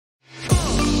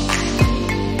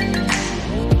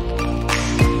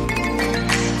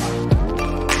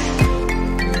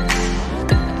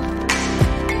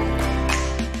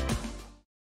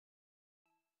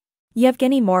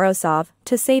Evgeny Morozov,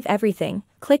 To Save Everything,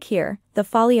 click here, The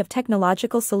Folly of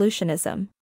Technological Solutionism.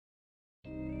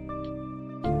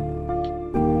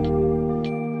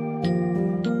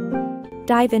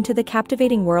 Dive into the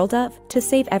captivating world of To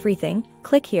Save Everything,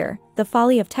 click here, The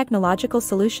Folly of Technological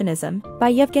Solutionism,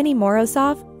 by Evgeny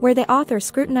Morozov, where the author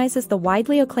scrutinizes the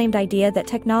widely acclaimed idea that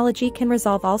technology can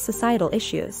resolve all societal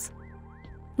issues.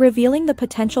 Revealing the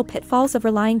potential pitfalls of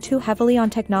relying too heavily on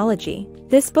technology,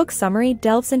 this book summary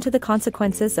delves into the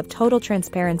consequences of total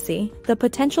transparency, the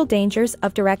potential dangers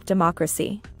of direct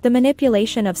democracy, the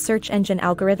manipulation of search engine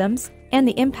algorithms, and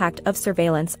the impact of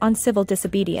surveillance on civil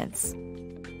disobedience.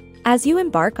 As you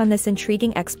embark on this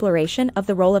intriguing exploration of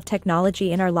the role of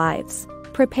technology in our lives,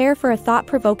 prepare for a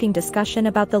thought-provoking discussion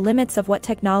about the limits of what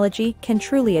technology can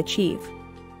truly achieve.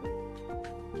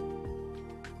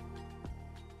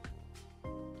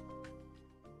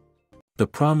 The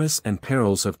Promise and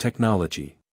Perils of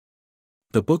Technology.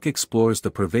 The book explores the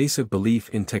pervasive belief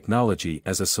in technology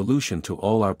as a solution to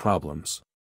all our problems.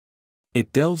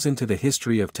 It delves into the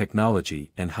history of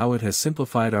technology and how it has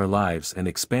simplified our lives and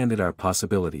expanded our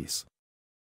possibilities.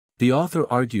 The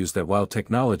author argues that while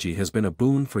technology has been a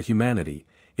boon for humanity,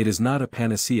 it is not a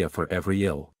panacea for every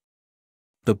ill.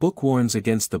 The book warns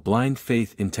against the blind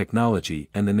faith in technology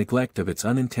and the neglect of its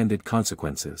unintended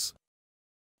consequences.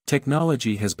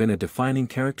 Technology has been a defining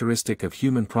characteristic of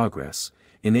human progress,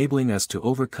 enabling us to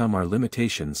overcome our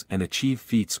limitations and achieve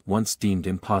feats once deemed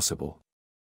impossible.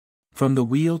 From the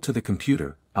wheel to the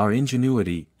computer, our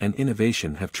ingenuity and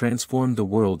innovation have transformed the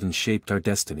world and shaped our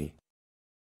destiny.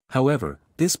 However,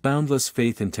 this boundless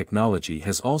faith in technology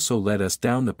has also led us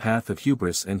down the path of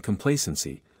hubris and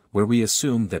complacency, where we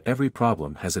assume that every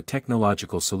problem has a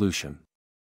technological solution.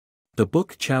 The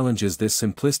book challenges this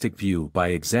simplistic view by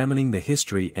examining the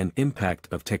history and impact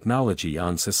of technology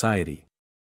on society.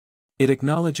 It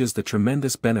acknowledges the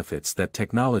tremendous benefits that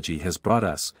technology has brought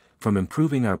us, from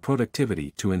improving our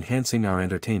productivity to enhancing our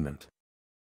entertainment.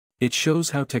 It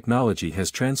shows how technology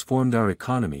has transformed our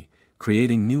economy,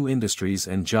 creating new industries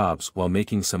and jobs while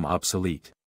making some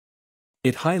obsolete.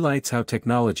 It highlights how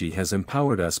technology has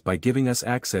empowered us by giving us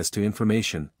access to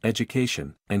information,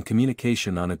 education, and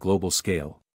communication on a global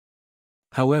scale.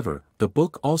 However, the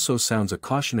book also sounds a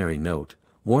cautionary note,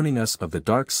 warning us of the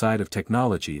dark side of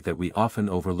technology that we often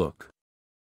overlook.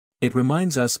 It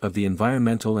reminds us of the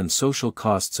environmental and social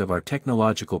costs of our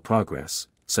technological progress,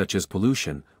 such as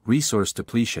pollution, resource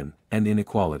depletion, and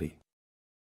inequality.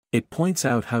 It points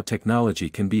out how technology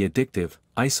can be addictive,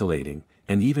 isolating,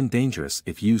 and even dangerous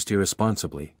if used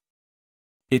irresponsibly.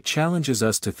 It challenges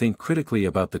us to think critically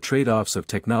about the trade-offs of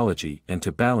technology and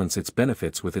to balance its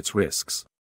benefits with its risks.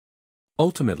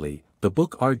 Ultimately, the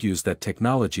book argues that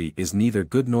technology is neither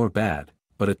good nor bad,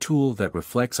 but a tool that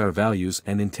reflects our values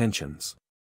and intentions.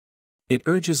 It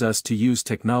urges us to use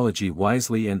technology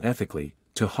wisely and ethically,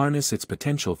 to harness its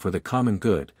potential for the common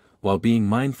good, while being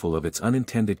mindful of its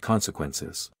unintended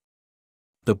consequences.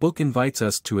 The book invites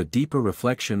us to a deeper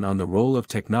reflection on the role of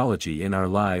technology in our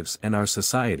lives and our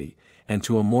society, and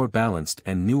to a more balanced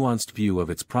and nuanced view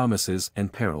of its promises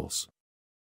and perils.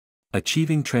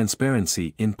 Achieving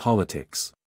transparency in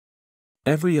politics.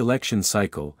 Every election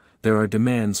cycle, there are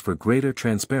demands for greater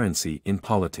transparency in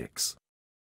politics.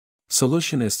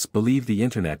 Solutionists believe the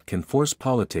internet can force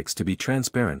politics to be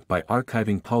transparent by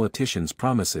archiving politicians'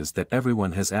 promises that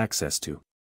everyone has access to.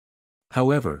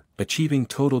 However, achieving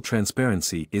total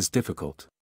transparency is difficult.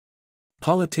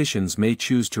 Politicians may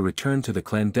choose to return to the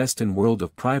clandestine world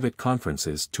of private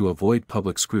conferences to avoid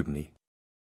public scrutiny.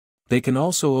 They can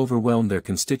also overwhelm their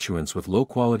constituents with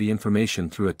low-quality information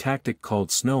through a tactic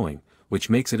called snowing, which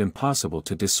makes it impossible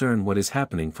to discern what is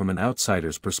happening from an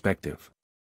outsider's perspective.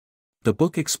 The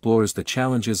book explores the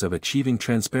challenges of achieving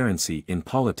transparency in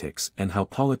politics and how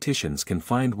politicians can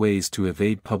find ways to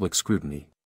evade public scrutiny.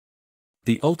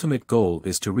 The ultimate goal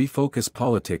is to refocus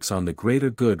politics on the greater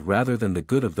good rather than the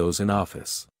good of those in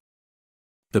office.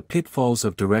 The pitfalls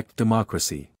of direct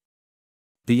democracy.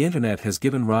 The internet has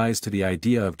given rise to the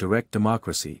idea of direct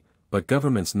democracy, but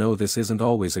governments know this isn't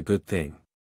always a good thing.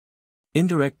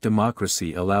 Indirect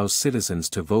democracy allows citizens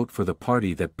to vote for the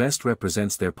party that best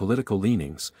represents their political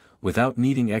leanings, without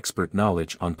needing expert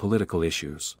knowledge on political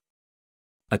issues.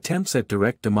 Attempts at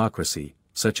direct democracy,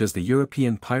 such as the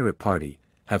European Pirate Party,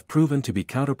 have proven to be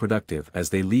counterproductive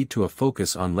as they lead to a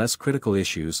focus on less critical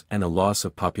issues and a loss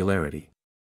of popularity.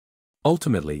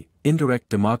 Ultimately, indirect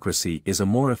democracy is a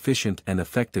more efficient and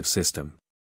effective system.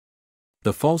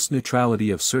 The false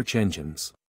neutrality of search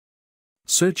engines.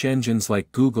 Search engines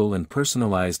like Google and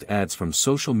personalized ads from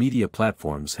social media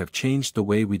platforms have changed the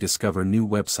way we discover new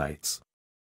websites.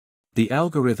 The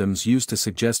algorithms used to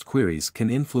suggest queries can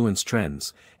influence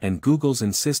trends, and Google's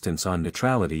insistence on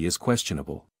neutrality is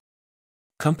questionable.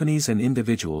 Companies and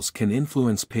individuals can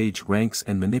influence page ranks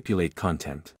and manipulate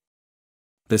content.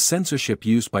 The censorship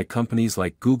used by companies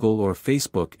like Google or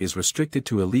Facebook is restricted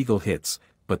to illegal hits,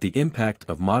 but the impact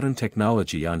of modern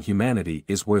technology on humanity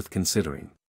is worth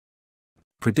considering.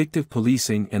 Predictive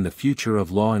policing and the future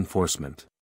of law enforcement.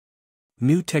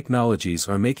 New technologies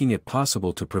are making it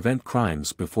possible to prevent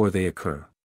crimes before they occur.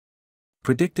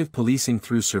 Predictive policing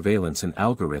through surveillance and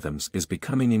algorithms is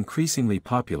becoming increasingly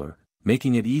popular,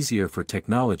 making it easier for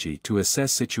technology to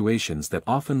assess situations that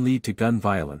often lead to gun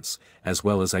violence, as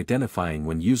well as identifying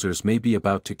when users may be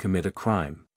about to commit a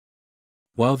crime.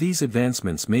 While these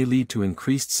advancements may lead to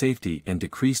increased safety and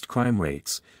decreased crime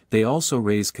rates, they also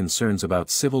raise concerns about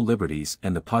civil liberties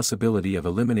and the possibility of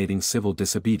eliminating civil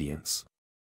disobedience.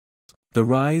 The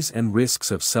rise and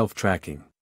risks of self-tracking.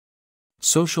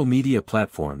 Social media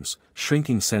platforms,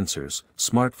 shrinking sensors,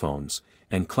 smartphones,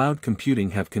 and cloud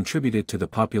computing have contributed to the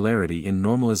popularity and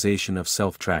normalization of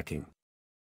self-tracking.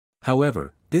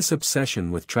 However, this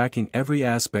obsession with tracking every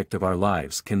aspect of our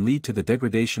lives can lead to the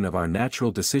degradation of our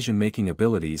natural decision-making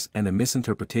abilities and a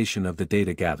misinterpretation of the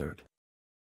data gathered.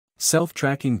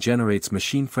 Self-tracking generates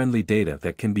machine-friendly data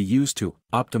that can be used to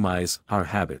optimize our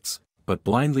habits, but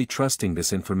blindly trusting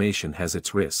this information has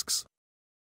its risks.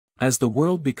 As the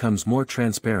world becomes more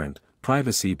transparent,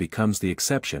 privacy becomes the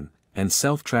exception, and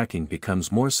self-tracking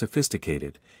becomes more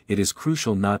sophisticated, it is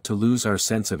crucial not to lose our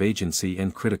sense of agency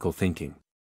and critical thinking.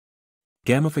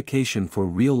 Gamification for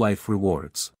real-life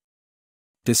rewards.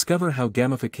 Discover how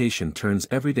gamification turns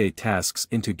everyday tasks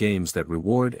into games that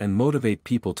reward and motivate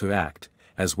people to act,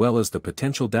 as well as the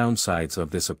potential downsides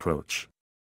of this approach.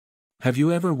 Have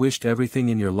you ever wished everything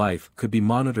in your life could be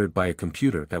monitored by a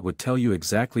computer that would tell you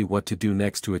exactly what to do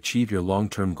next to achieve your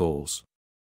long-term goals?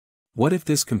 What if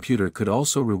this computer could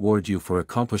also reward you for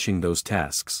accomplishing those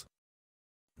tasks?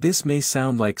 This may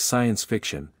sound like science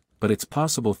fiction, but it's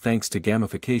possible thanks to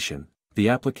gamification, the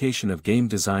application of game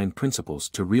design principles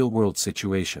to real-world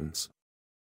situations.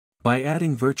 By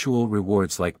adding virtual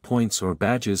rewards like points or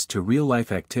badges to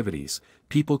real-life activities,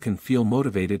 people can feel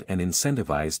motivated and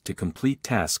incentivized to complete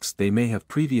tasks they may have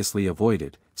previously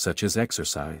avoided, such as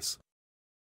exercise.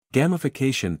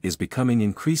 Gamification is becoming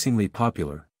increasingly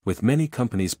popular, with many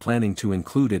companies planning to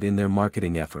include it in their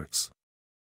marketing efforts.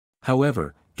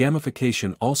 However,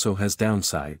 gamification also has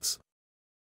downsides.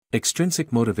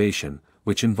 Extrinsic motivation,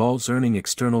 which involves earning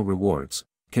external rewards,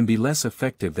 can be less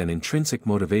effective than intrinsic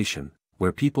motivation,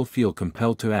 where people feel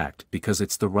compelled to act because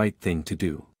it's the right thing to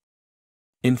do.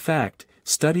 In fact,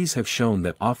 studies have shown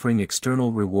that offering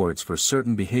external rewards for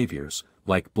certain behaviors,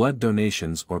 like blood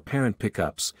donations or parent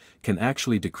pickups, can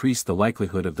actually decrease the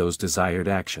likelihood of those desired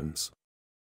actions.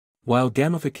 While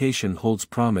gamification holds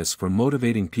promise for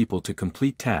motivating people to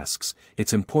complete tasks,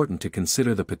 it's important to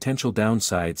consider the potential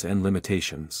downsides and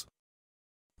limitations.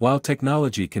 While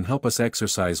technology can help us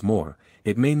exercise more,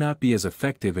 it may not be as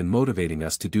effective in motivating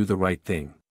us to do the right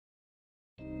thing.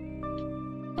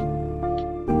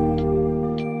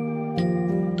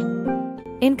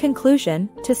 In conclusion,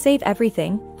 To Save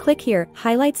Everything, click here,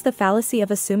 highlights the fallacy of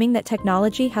assuming that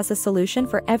technology has a solution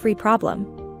for every problem.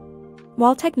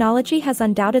 While technology has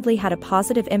undoubtedly had a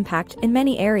positive impact in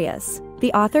many areas,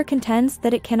 the author contends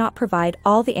that it cannot provide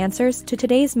all the answers to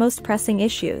today's most pressing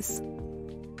issues.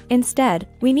 Instead,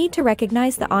 we need to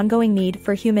recognize the ongoing need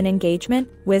for human engagement,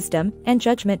 wisdom, and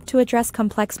judgment to address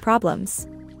complex problems.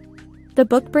 The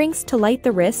book brings to light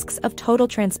the risks of total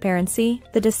transparency,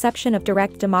 the deception of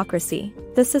direct democracy,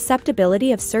 the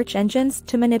susceptibility of search engines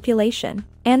to manipulation,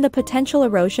 and the potential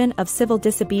erosion of civil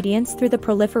disobedience through the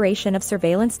proliferation of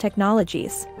surveillance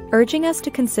technologies, urging us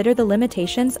to consider the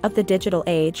limitations of the digital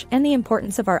age and the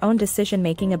importance of our own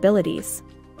decision-making abilities.